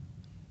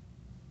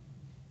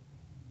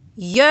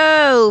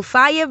Yo,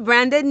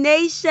 Firebranded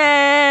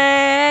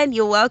Nation!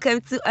 You're welcome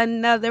to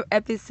another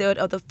episode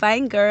of the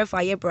Fine Girl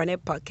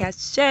Firebranded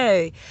podcast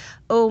show.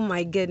 Oh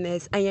my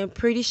goodness, I am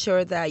pretty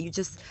sure that you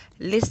just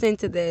listen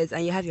to this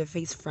and you have your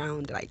face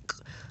frowned like,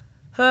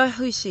 huh,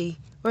 who's she?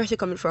 Where's she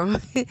coming from?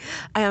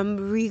 I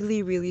am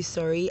really, really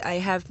sorry. I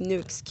have no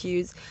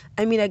excuse.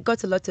 I mean, I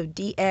got a lot of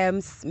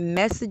DMs,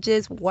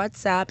 messages,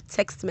 WhatsApp,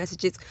 text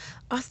messages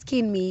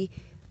asking me,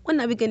 when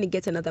are we going to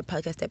get another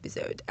podcast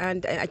episode?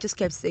 And I just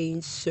kept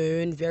saying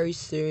soon, very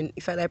soon.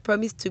 In fact, I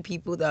promised two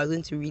people that I was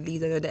going to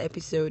release another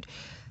episode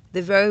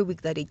the very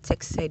week that they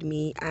texted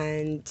me.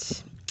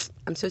 And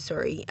I'm so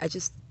sorry. I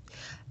just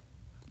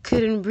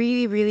couldn't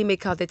really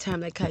make out the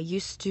time like I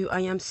used to.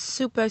 I am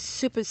super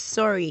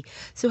sorry.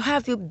 So how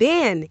have you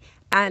been?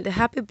 And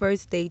happy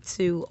birthday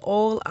to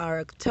all our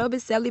October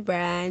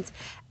celebrants.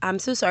 I'm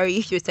so sorry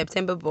if you're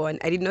September born.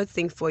 I did not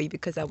sing for you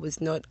because I was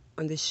not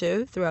on the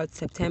show throughout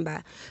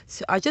September.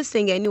 So I'll just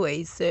sing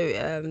anyway. So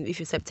if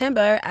you're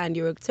September and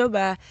you're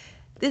October,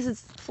 this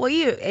is for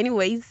you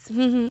anyways.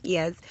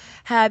 Yes.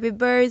 Happy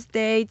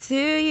birthday to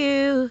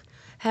you.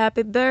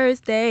 Happy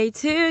birthday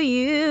to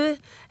you.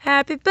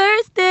 Happy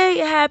birthday,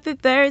 happy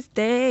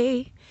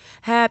birthday.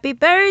 Happy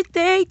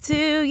birthday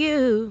to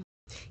you.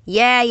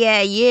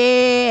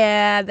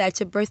 Yeah. That's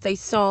your birthday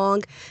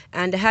song.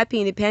 And happy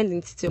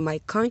independence to my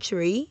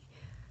country,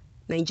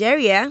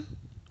 Nigeria.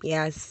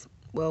 Yes.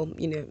 Well,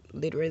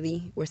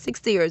 literally, we're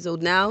 60 years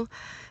old now.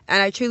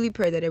 And I truly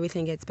pray that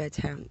everything gets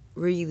better.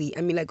 Really.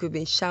 I mean, like we've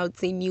been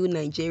shouting new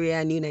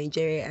Nigeria, new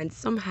Nigeria. And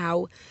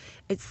somehow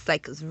it's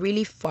like it's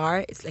really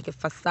far. It's like a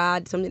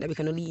facade, something that we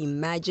can only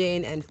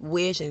imagine and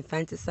wish and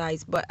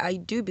fantasize. But I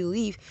do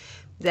believe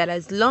that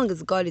as long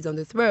as God is on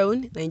the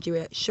throne,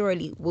 Nigeria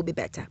surely will be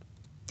better.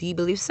 Do you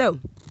believe so?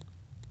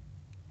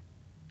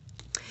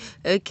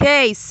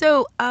 Okay,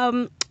 so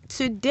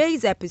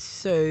today's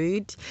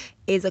episode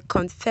is a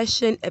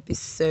confession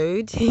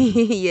episode.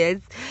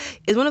 Yes.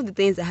 It's one of the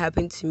things that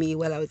happened to me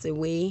while I was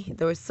away.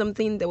 There was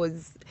something that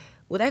was,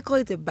 would I call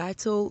it a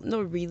battle?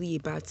 Not really a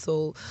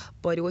battle,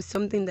 but it was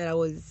something that I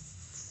was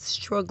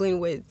struggling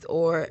with,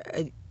 or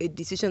a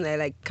decision that I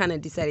like kind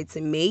of decided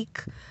to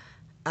make,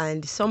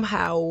 and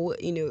somehow,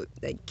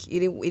 like it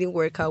didn't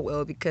work out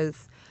well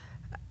because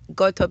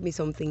God taught me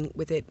something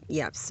with it.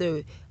 Yeah,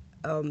 so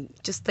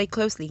just stay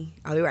closely.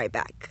 I'll be right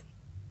back.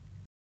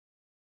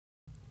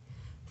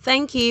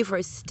 Thank you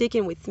for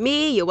sticking with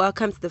me. You're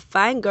welcome to the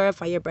Fine Girl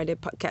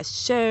Firebranded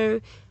podcast show.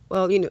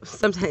 Well,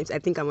 sometimes I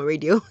think I'm on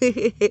radio.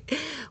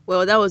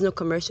 Well, that was no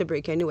commercial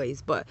break,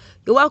 anyways, but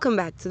you're welcome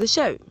back to the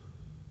show.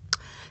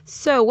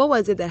 So, what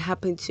was it that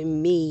happened to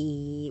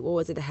me?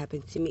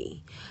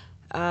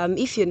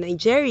 If you're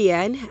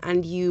Nigerian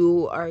and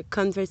you are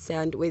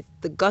conversant with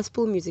the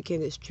gospel music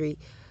industry,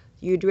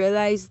 you'd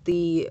realize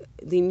the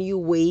new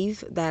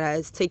wave that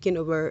has taken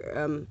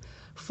over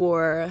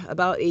for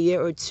about a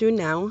year or two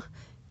now,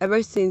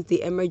 ever since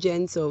the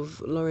emergence of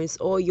Lawrence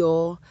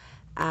Oyo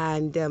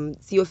and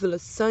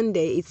Theophilus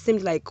Sunday. It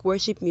seemed like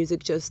worship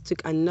music just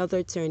took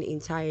another turn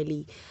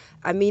entirely.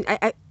 I mean,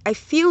 I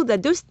feel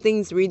that those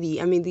things really,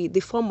 I mean, the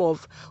form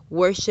of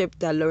worship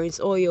that Lawrence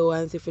Oyo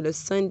and Theophilus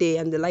Sunday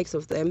and the likes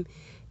of them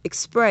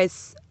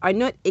express are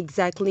not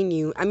exactly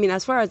new. I mean,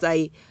 as far as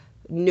I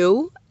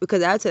know,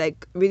 because I had to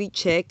like really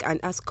check and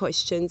ask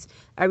questions,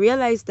 I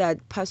realized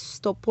that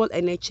Pastor Paul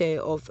Eneche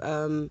of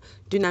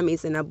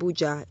Dunamis in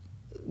Abuja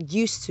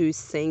used to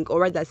sing, or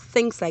rather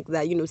sings like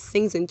that,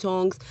 sings in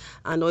tongues.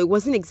 And it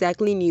wasn't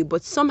exactly new,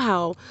 but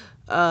somehow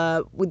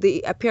with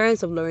the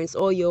appearance of Lawrence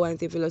Oyo and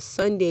Theophilus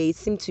Sunday, it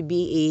seemed to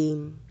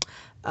be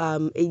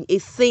a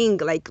thing,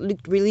 like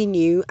looked really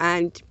new,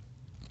 and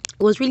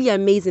it was really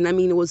amazing. I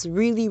mean, it was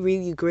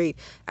really great.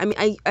 I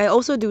mean, I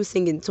also do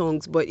sing in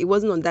tongues, but it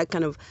wasn't on that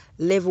kind of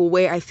level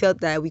where I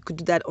felt that we could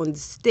do that on the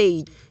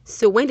stage.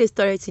 So when they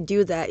started to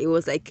do that, it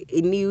was like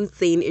a new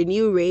thing, a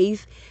new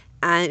rave.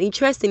 And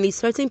interestingly,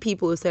 certain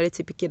people started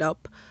to pick it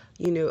up,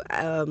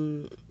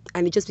 and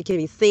it just became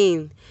a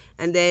thing.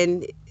 And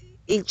then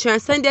it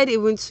transcended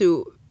even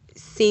to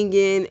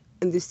singing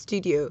in the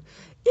studio.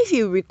 If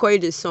you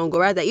recorded a song, or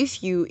rather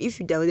if you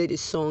downloaded a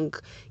song,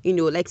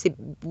 like say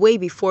way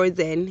before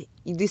then,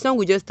 the song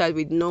would just start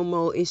with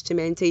normal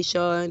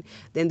instrumentation,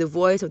 then the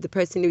voice of the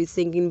person who is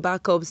singing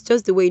backups,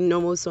 just the way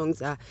normal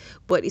songs are.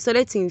 But it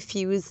started to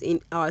infuse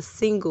in our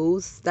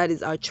singles, that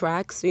is our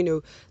tracks.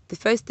 The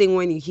first thing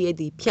when you hear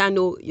the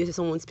piano, you hear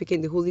someone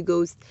speaking the Holy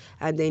Ghost,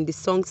 and then the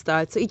song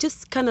starts. So it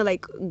just kind of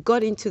like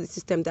got into the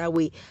system that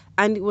way,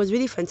 and it was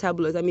really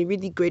fantabulous. I mean,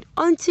 really great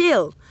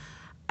until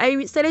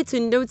I started to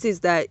notice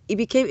that it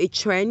became a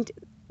trend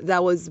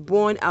that was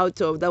done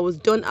out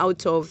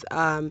of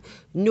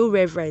no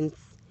reverence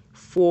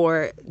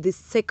for the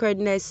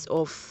sacredness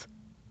of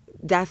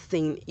that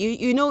thing.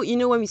 You know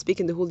when we speak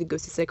in the Holy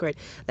Ghost is sacred.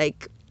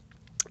 Like,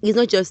 it's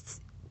not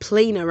just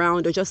playing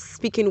around or just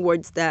speaking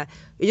words that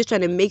you're just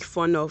trying to make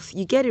fun of.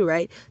 You get it,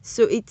 right?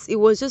 So it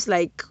was just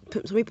like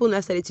some people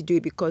now started to do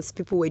it because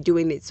people were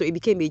doing it. So it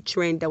became a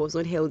trend that was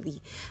not healthy.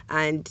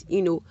 And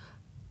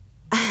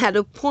at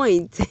a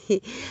point,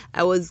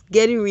 I was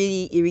getting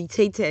really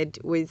irritated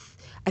with.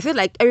 I felt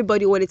like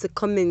everybody wanted to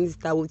comment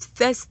that would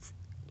first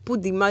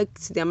put the mic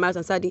to their mouth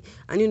and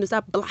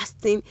start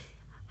blasting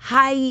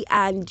high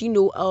and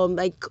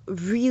like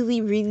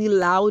really really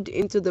loud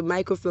into the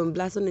microphone,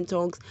 blasting in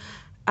tongues.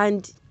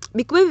 And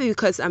maybe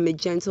because I'm a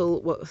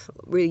gentle, well,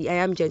 really I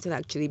am gentle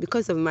actually,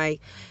 because of my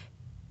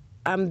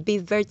I'm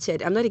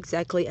ambiverted. I'm not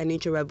exactly an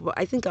introvert, but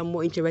I think I'm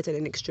more introverted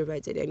than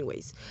extroverted,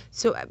 anyways.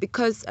 So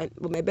because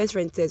well, my best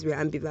friend says we're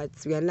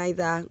ambiverts, we are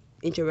neither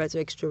introverts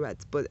or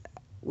extroverts, but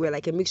we're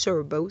like a mixture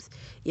of both.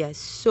 Yes.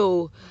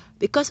 So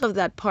because of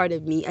that part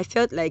of me, I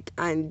felt like,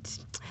 and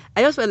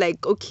I just felt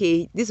like,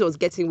 okay, this was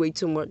getting way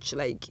too much.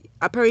 Like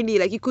apparently,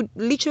 like you could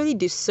literally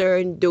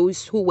discern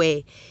those who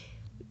were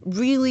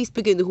really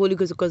speaking the Holy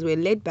Ghost because we're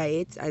led by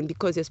it and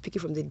because they're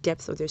speaking from the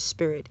depths of their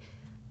spirit.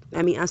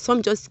 I mean, and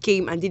some just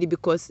came and did it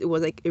because it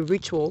was like a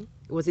ritual.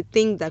 It was a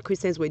thing that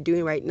Christians were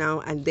doing right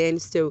now. And then,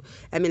 so,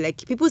 I mean,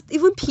 like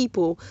some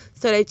people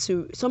started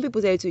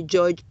to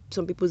judge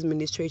some people's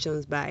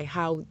ministrations by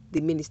how they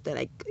minister.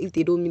 Like, if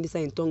they don't minister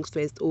in tongues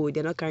first, oh,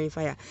 they're not carrying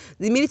fire.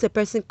 The minute a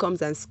person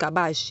comes and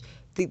scabash,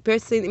 the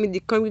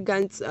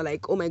congregants are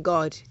like, oh my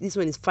God, this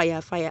one is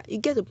fire, fire. You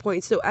get the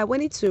point. So I was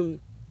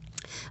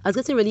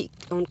getting really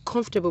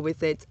uncomfortable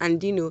with it,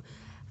 and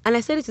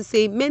I started to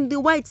say, man, the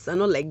whites are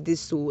not like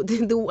this. So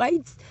the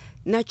whites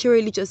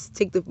naturally just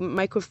take the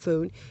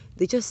microphone,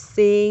 they just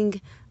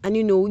sing, and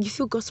you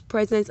feel God's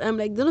presence. I'm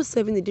like, they're not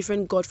serving a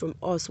different God from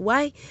us.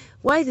 Why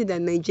is it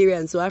that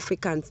Nigerians or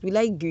Africans we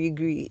like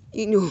giri,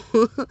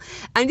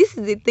 and this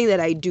is the thing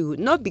that I do,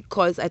 not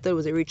because I thought it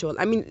was a ritual.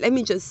 I mean, let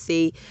me just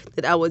say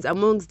that I was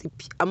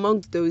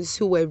amongst those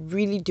who were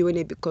really doing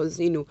it because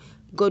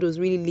God was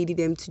really leading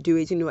them to do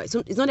it.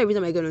 It's not every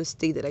time I go on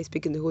stage that I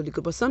speak in the Holy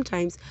Ghost, but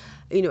sometimes,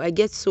 I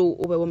get so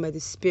overwhelmed by the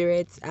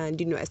Spirit, and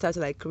I start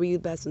to like real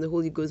blast in the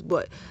Holy Ghost.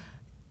 But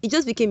it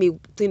just became a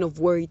thing of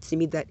worry to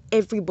me that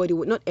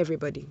not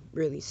everybody,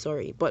 really,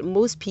 sorry, but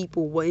most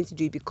people wanted to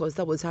do it because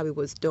that was how it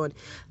was done.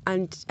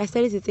 And I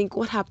started to think,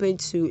 what happened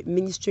to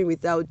ministering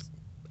without?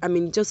 I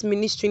mean, just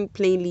ministering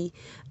plainly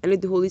and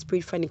let the Holy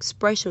Spirit find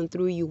expression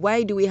through you.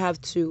 Why do we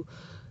have to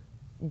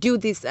do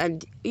this?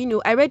 And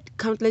I read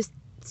countless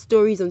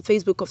stories on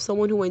Facebook of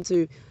someone who went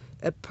to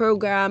a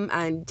program,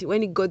 and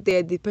when he got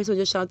there, the person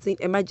was just shouting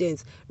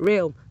emergence,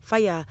 realm,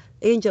 fire,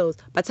 angels,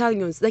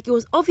 battalions. Like it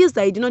was obvious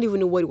that he did not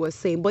even know what he was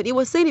saying, but he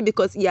was saying it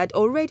because he had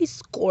already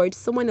scored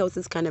someone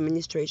else's kind of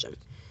administration.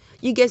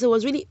 You guys, it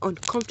was really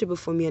uncomfortable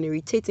for me and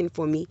irritating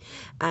for me.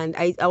 And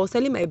I was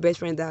telling my best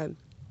friend that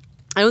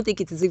I don't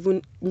think it is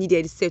even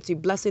needed except to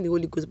be blasting the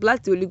Holy Ghost.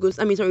 Blast the Holy Ghost.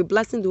 I mean, sorry,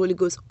 blasting the Holy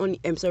Ghost on.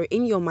 I'm sorry,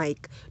 in your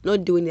mic.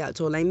 Not doing it at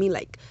all. I mean,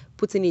 like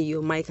putting in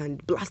your mic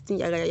and blasting.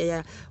 Yeah, yeah, yeah,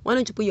 yeah. Why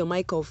don't you put your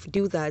mic off?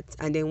 Do that,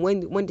 and then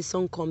when the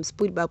song comes,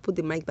 put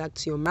the mic back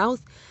to your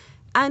mouth,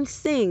 and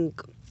sing.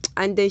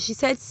 And then she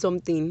said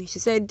something. She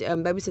said,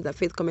 Bible said that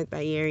faith cometh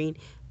by hearing,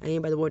 and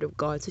hearing by the word of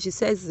God. So she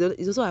says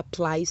it also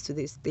applies to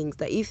these things.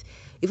 That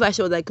if I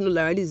show like, no,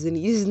 Lara, this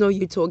is not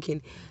you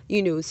talking,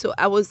 So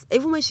I was,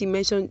 even when she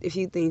mentioned a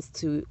few things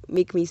to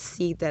make me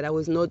see that I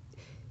was not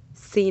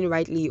saying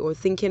rightly or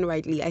thinking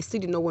rightly, I still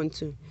did not want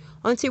to.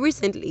 Until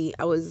recently,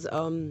 I was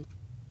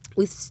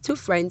with two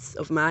friends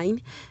of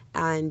mine,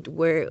 and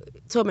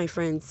two of my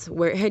friends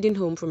were heading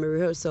home from a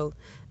rehearsal,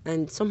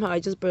 and somehow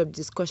I just brought up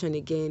discussion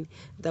again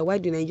that why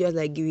do Nigerians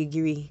like giri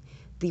giri?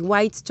 The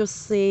whites just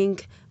sing.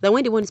 That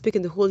when they want to speak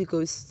in the Holy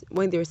Ghost,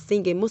 when they're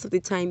singing, most of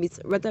the time it's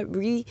rather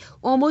really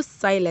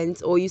almost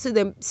silent, or you see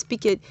them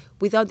speak it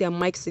without their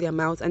mics to their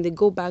mouth, and they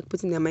go back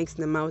putting their mics in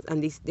their mouth,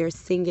 and they're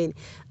singing.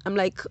 I'm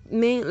like,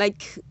 man,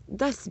 like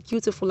that's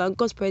beautiful, and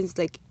God's presence is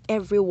like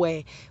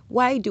everywhere.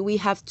 Why do we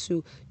have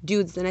to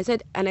do this?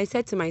 And I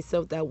said to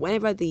myself that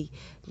whenever the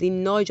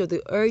nudge or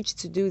the urge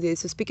to do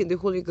this, to speak in the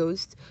Holy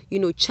Ghost,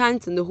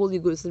 chant in the Holy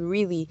Ghost,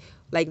 really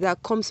like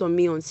that comes on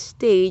me on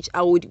stage,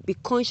 I would be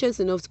conscious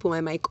enough to put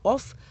my mic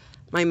off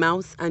my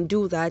mouth and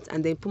do that,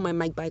 and then put my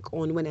mic back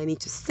on when I need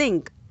to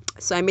sing.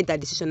 So I made that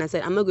decision. I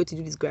said, I'm not going to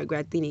do this gra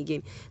thing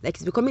again. Like,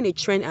 it's becoming a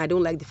trend. I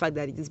don't like the fact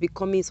that it is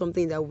becoming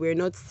something that we're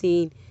not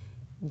seeing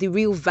the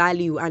real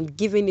value and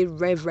giving it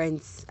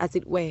reverence, as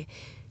it were.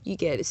 You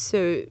get it?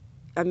 So,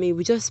 I mean,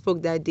 we just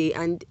spoke that day,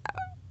 and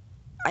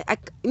I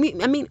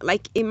mean,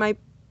 like in my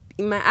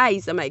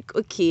eyes, I'm like,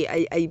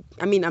 okay,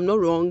 I mean, I'm not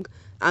wrong.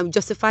 I'm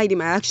justified in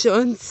my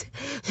actions.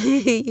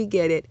 You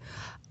get it?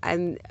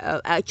 And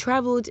I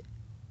traveled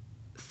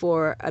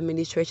for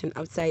administration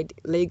outside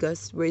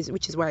Lagos,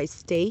 which is where I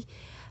stay.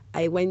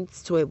 I went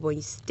to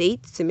Ebonyi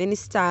State to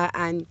minister,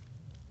 and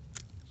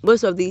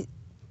most of the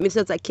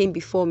ministers that came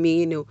before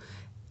me,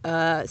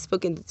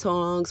 spoke in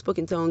tongues,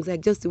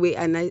 like just the way,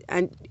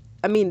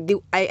 I mean,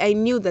 I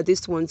knew that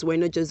these ones were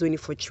not just doing it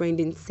for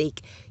trending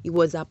sake. It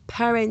was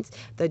apparent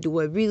that they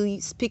were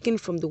really speaking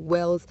from the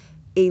wells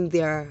in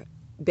their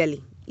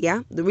belly,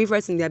 yeah, the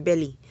rivers in their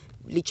belly,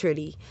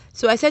 literally.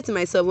 So I said to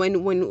myself when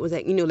it was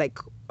like, like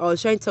I was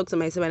trying to talk to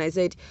myself, and I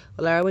said,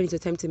 well, Lara, when it's your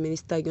time to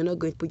minister, you're not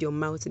going to put your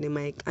mouth in the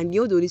mic. And the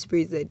Holy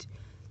Spirit said,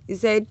 he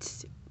said,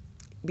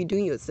 be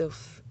doing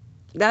yourself.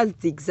 That's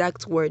the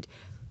exact word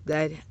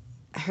that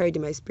I heard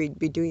in my spirit.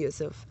 Be doing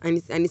yourself,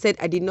 and he said,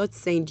 I did not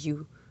send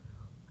you.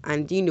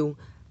 And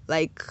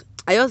like,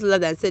 I just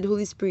love that. I said,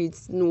 Holy Spirit,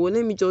 no,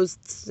 let me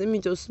just not,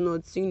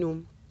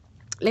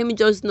 let me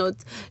just not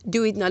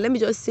do it now. Let me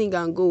just sing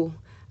and go.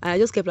 And I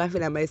just kept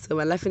laughing at myself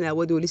and laughing at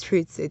what the Holy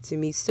Spirit said to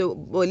me. So,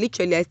 but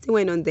literally, I still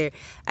went on there.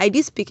 I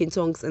did speak in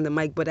tongues in the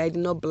mic, but I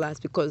did not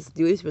blast because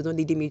the Holy Spirit was not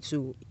leading me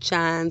to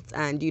chant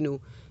and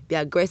be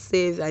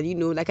aggressive.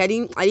 And like, I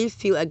didn't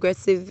feel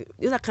aggressive.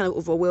 There's that kind of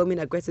overwhelming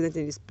aggressiveness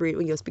in the spirit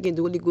when you're speaking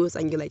the Holy Ghost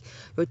and you're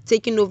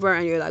taking over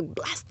and you're like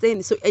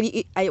blasting. So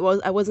I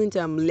wasn't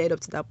led up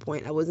to that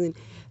point. I wasn't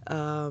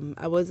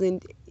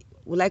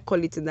will I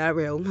call it in that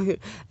realm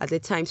at the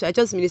time. So I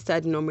just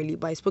ministered normally,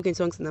 but I spoke in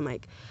tongues in the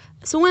mic.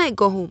 So when I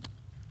got home,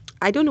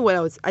 I don't know.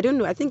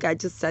 I think I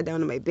just sat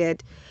down on my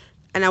bed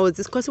and I was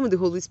discussing with the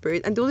Holy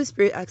Spirit, and the Holy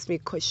Spirit asked me a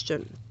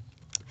question.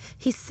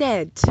 He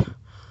said,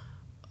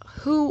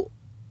 Who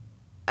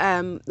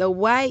the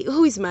why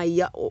who is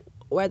my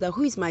rather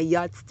who is my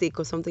yardstick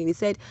or something? He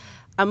said,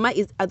 are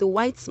the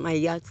whites my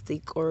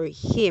yardstick or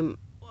him?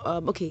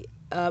 Okay,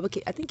 I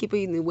think he put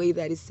it in a way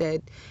that he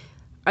said,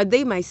 are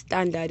they my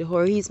standard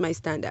or he's my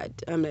standard?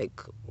 I'm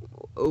like,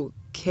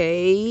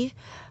 okay,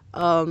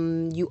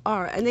 you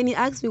are. And then he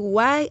asked me,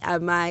 why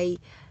am I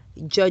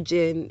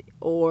judging,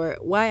 or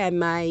why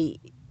am I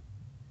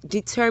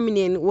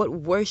determining what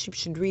worship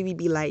should really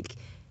be like?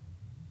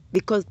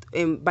 Because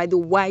by the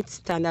white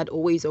standard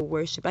always of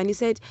worship. And he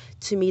said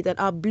to me that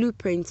our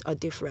blueprints are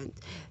different.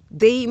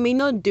 They may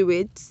not do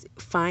it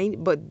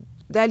fine, but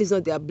that is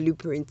not their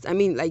blueprint. I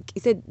mean, like he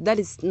said, that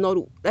is not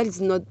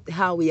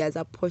how he has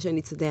apportioned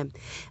it to them.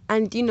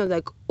 And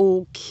like,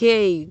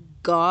 okay,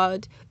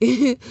 God,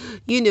 and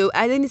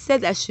then he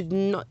said I should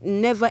not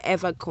never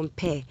ever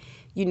compare,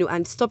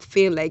 and stop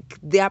feeling like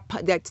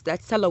that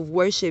style of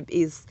worship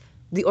is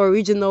the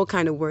original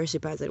kind of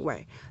worship, as it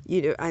were.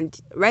 And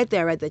right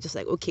there, just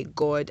like, okay,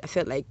 God, I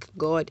felt like,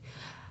 God,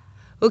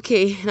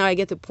 okay, now I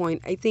get the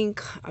point. I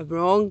think I've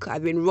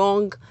been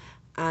wrong.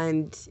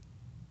 And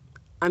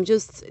I'm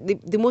just,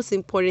 the most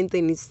important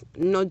thing is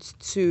not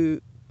to,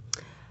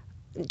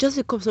 just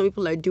because some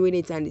people are doing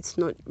it and it's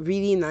not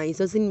really nice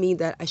doesn't mean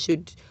that I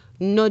should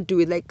not do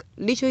it. Like,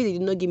 literally, they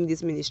did not give me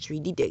this ministry,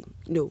 did they?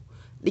 No,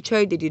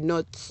 literally, they did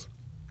not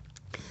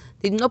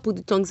put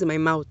the tongues in my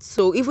mouth.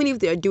 So even if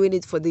they are doing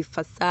it for the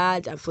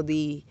facade and for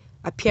the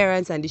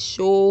appearance and the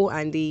show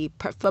and the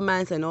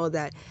performance and all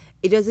that,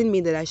 it doesn't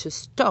mean that I should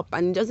stop,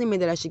 and it doesn't mean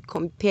that I should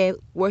compare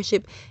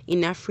worship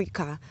in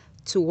Africa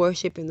to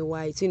worship in the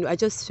whites. I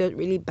just felt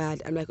really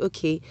bad. I'm like,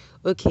 okay,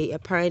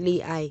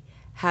 apparently I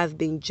have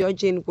been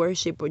judging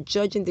worship or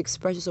judging the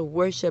expressions of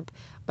worship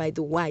by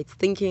the whites,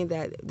 thinking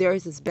that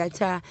theirs is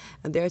better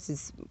and theirs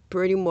is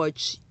pretty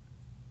much,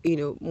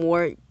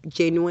 more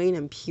genuine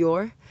and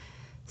pure.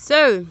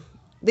 So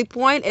the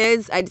point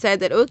is, I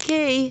decided that,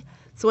 okay,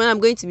 so when I'm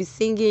going to be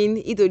singing,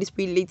 if the Holy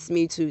Spirit leads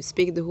me to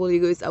speak the Holy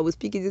Ghost, I will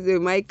speak into the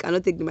mic. I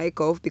not take the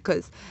mic off,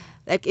 because,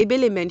 like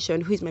Ebele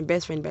mentioned, who is my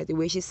best friend, by the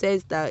way, she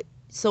says that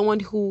someone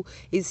who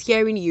is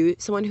hearing you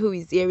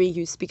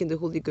speak in the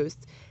Holy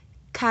Ghost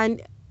can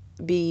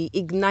be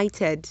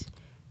ignited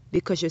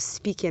because you're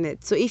speaking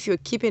it. So if you're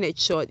keeping it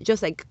short,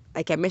 just like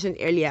I mentioned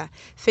earlier,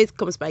 faith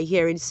comes by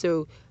hearing.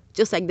 So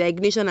just like the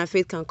ignition and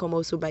faith can come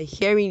also by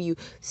hearing you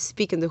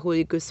speak in the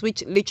Holy Ghost,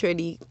 which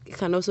literally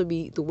can also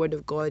be the word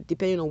of God,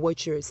 depending on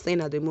what you're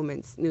saying at the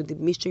moment, the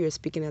mystery you're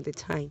speaking at the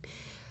time.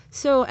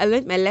 So I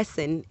learned my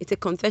lesson. It's a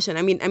confession.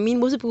 I mean,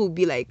 most people will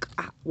be like,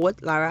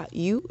 what, Lara,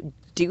 you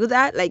do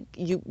that? Like,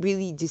 you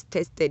really just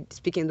tested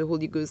speaking the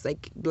Holy Ghost,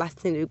 like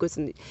blasting the Holy Ghost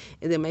in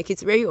the mic.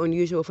 It's very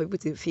unusual for people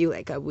to feel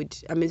like I would.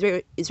 I mean,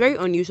 it's very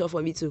unusual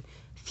for me to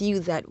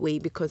feel that way,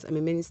 because I'm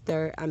a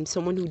minister. I'm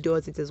someone who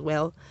does it as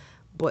well.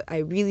 But I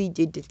really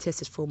did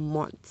detest it for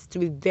months. To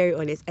be very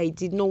honest, I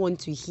did not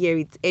want to hear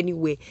it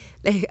anyway.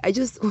 Like, I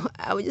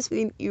was just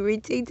feeling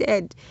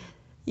irritated,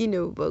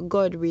 But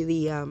God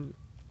really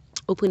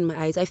opened my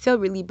eyes. I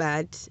felt really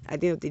bad at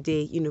the end of the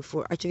day,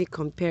 for actually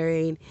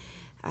comparing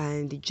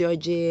and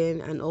judging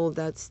and all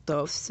that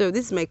stuff. So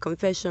this is my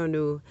confession.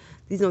 Oh,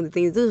 these are the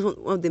things. This is one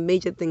of the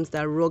major things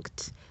that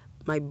rocked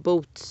my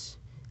boat,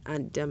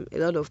 and a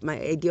lot of my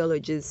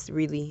ideologies.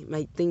 Really,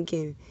 my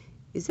thinking.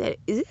 Is it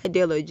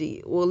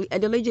ideology? Well,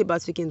 ideology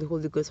about speaking the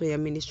Holy Ghost when you're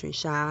ministering,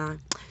 so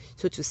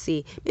to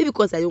say. Maybe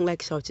because I don't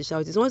like shouting.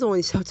 When someone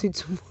is shouting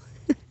too much.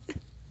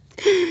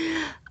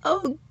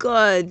 Oh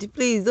God,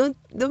 please don't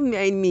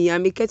mind me.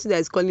 I'm a kettle that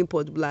is calling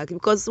pot black,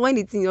 because when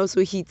the thing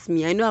also hits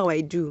me, I know how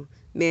I do,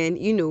 man.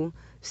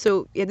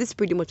 So yeah, this is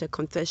pretty much a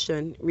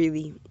confession,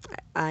 really.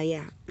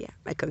 Yeah,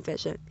 my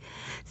confession.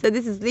 So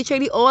this is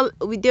literally all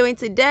we're doing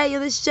today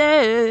on the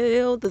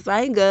show, the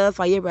Fine Girl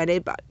Fire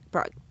Branded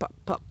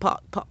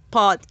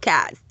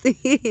podcast.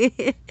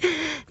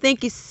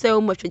 Thank you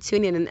so much for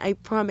tuning in, and I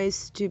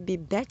promise to be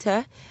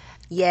better.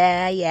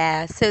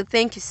 Yeah. So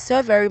thank you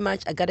so very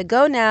much. I gotta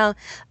go now.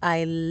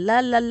 I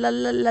love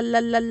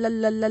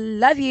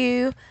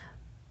you.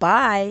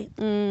 Bye.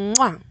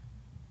 Mwah.